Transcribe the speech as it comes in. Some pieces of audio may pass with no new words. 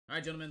All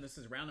right, gentlemen, this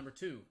is round number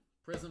 2.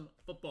 Prizm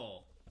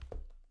football.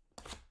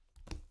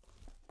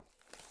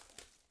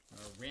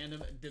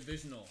 Random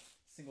divisional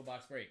single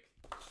box break.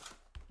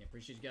 Yeah,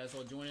 appreciate you guys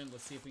all joining.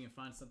 Let's see if we can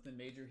find something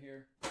major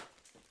here.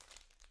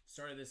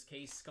 Started this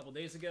case a couple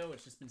days ago.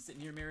 It's just been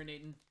sitting here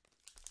marinating.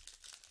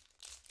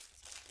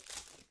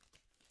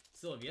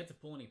 Still have yet to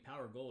pull any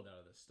power gold out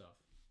of this stuff.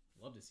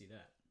 Love to see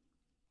that.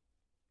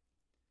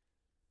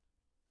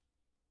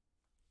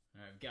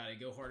 All right, I've got a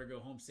go hard or go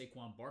home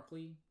Saquon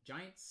Barkley,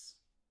 Giants.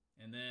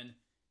 And then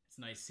it's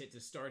a nice hit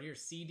to start here.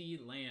 CD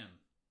Lamb,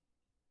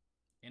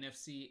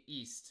 NFC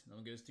East. That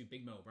one goes to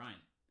Big Mo, Brian.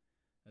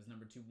 That's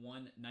number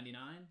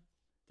 2/199.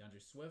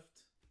 DeAndre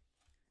Swift,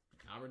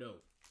 Alberto.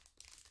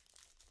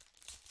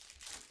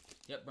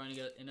 Yep, Brian,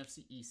 you got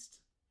NFC East.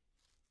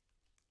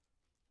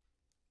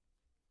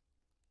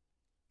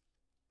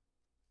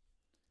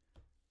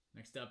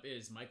 Next up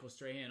is Michael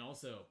Strahan,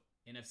 also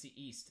NFC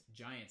East,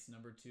 Giants,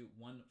 number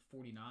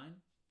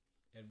 2/149.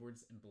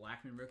 Edwards and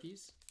Blackman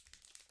rookies.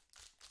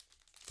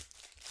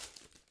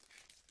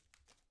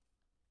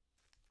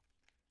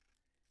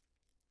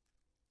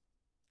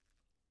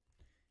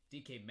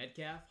 DK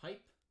Metcalf,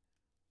 hype,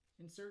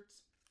 insert.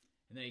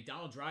 And then a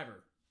Donald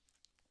Driver.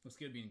 Looks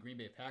good being Green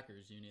Bay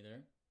Packers uni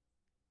there.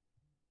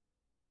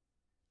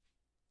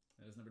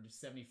 That is number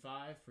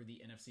 275 for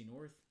the NFC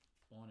North.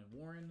 Vaughn and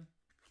Warren.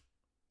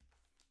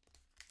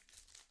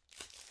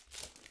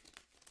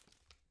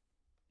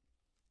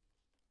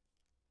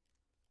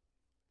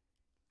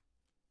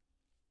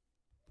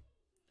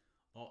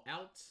 All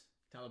out,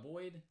 Tyler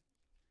Boyd,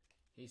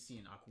 Hasty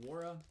and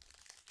Akwara.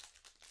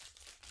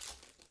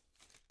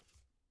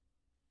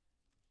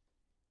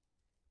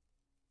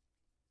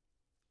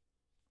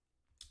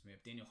 We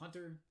have Daniel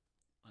Hunter,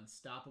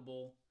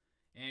 Unstoppable,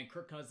 and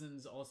Kirk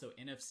Cousins, also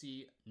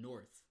NFC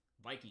North,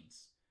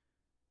 Vikings.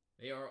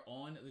 They are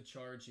on the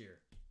charge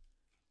here.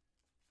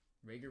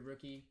 Rager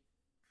rookie.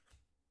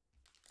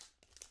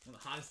 One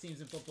of the hottest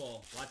teams in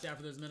football. Watch out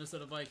for those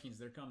Minnesota Vikings.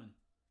 They're coming.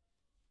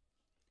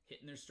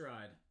 Hitting their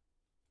stride.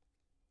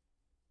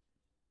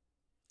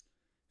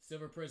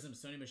 Silver Prizm,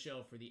 Sony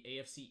Michel for the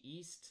AFC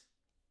East.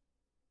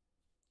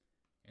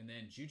 And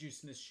then Juju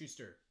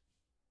Smith-Schuster.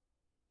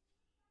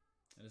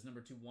 That is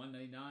number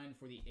 2/199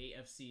 for the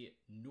AFC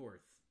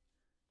North.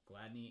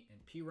 Gladney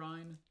and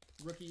Pirine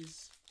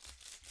rookies.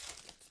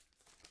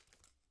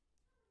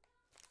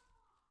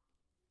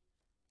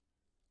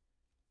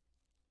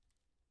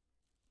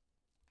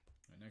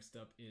 Right, next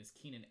up is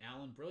Keenan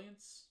Allen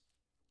Brilliance.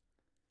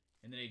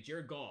 And then a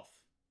Jared Goff.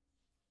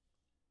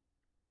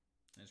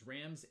 That's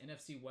Rams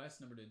NFC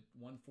West, number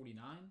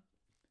 149.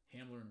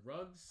 Hamler and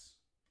Ruggs.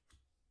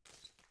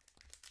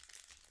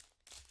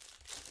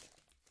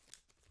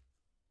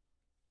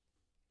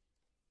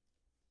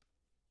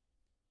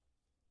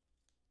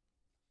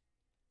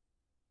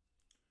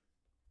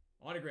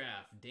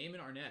 Autograph, Damon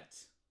Arnett.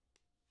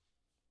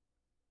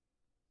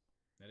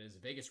 That is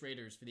Vegas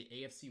Raiders for the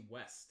AFC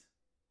West.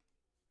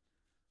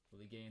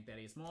 Willie Gay and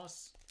Thaddeus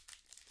Moss.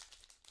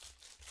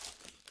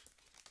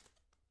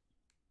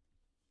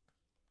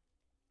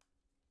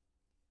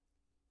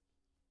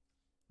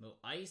 Little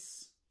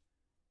ice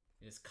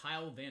is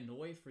Kyle Van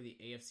Noy for the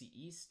AFC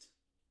East.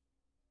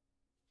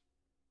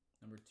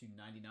 Number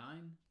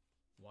 299,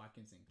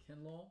 Watkins and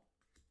Kinlaw.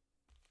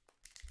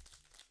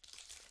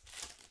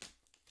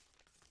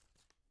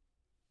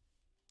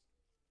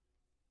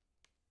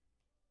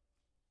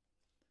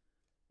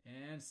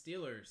 And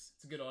Steelers.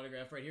 It's a good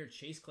autograph right here.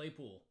 Chase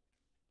Claypool.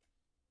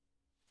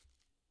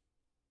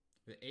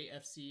 The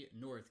AFC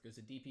North goes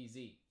to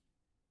DPZ.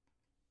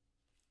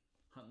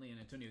 Huntley and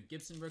Antonio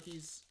Gibson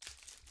rookies.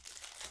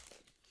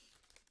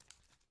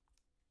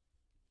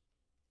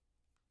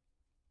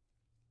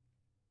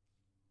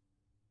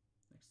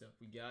 Next up,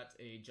 we got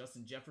a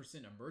Justin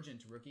Jefferson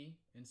Emergent rookie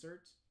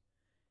insert.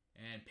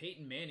 And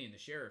Peyton Manning, the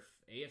Sheriff,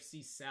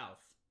 AFC South.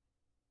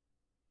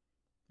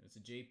 It's a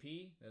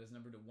JP. That is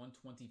numbered to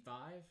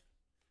 125.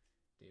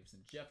 Davison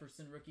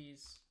Jefferson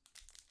rookies.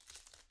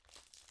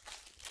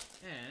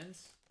 And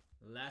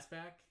last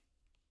pack,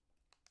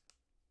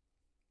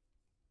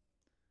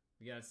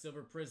 we got a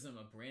Silver Prizm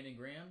of Brandon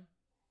Graham.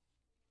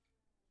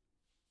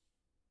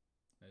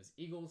 That is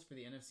Eagles for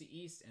the NFC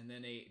East. And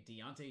then a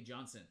Deontay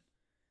Johnson,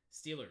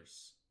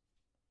 Steelers.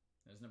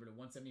 That is numbered to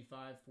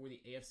 175 for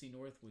the AFC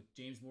North with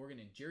James Morgan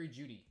and Jerry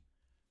Jeudy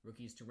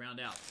rookies to round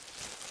out.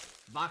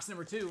 Box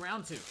number 2,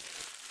 round 2.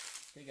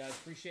 Okay, guys,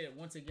 appreciate it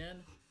once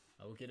again.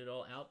 I will get it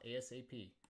all out ASAP.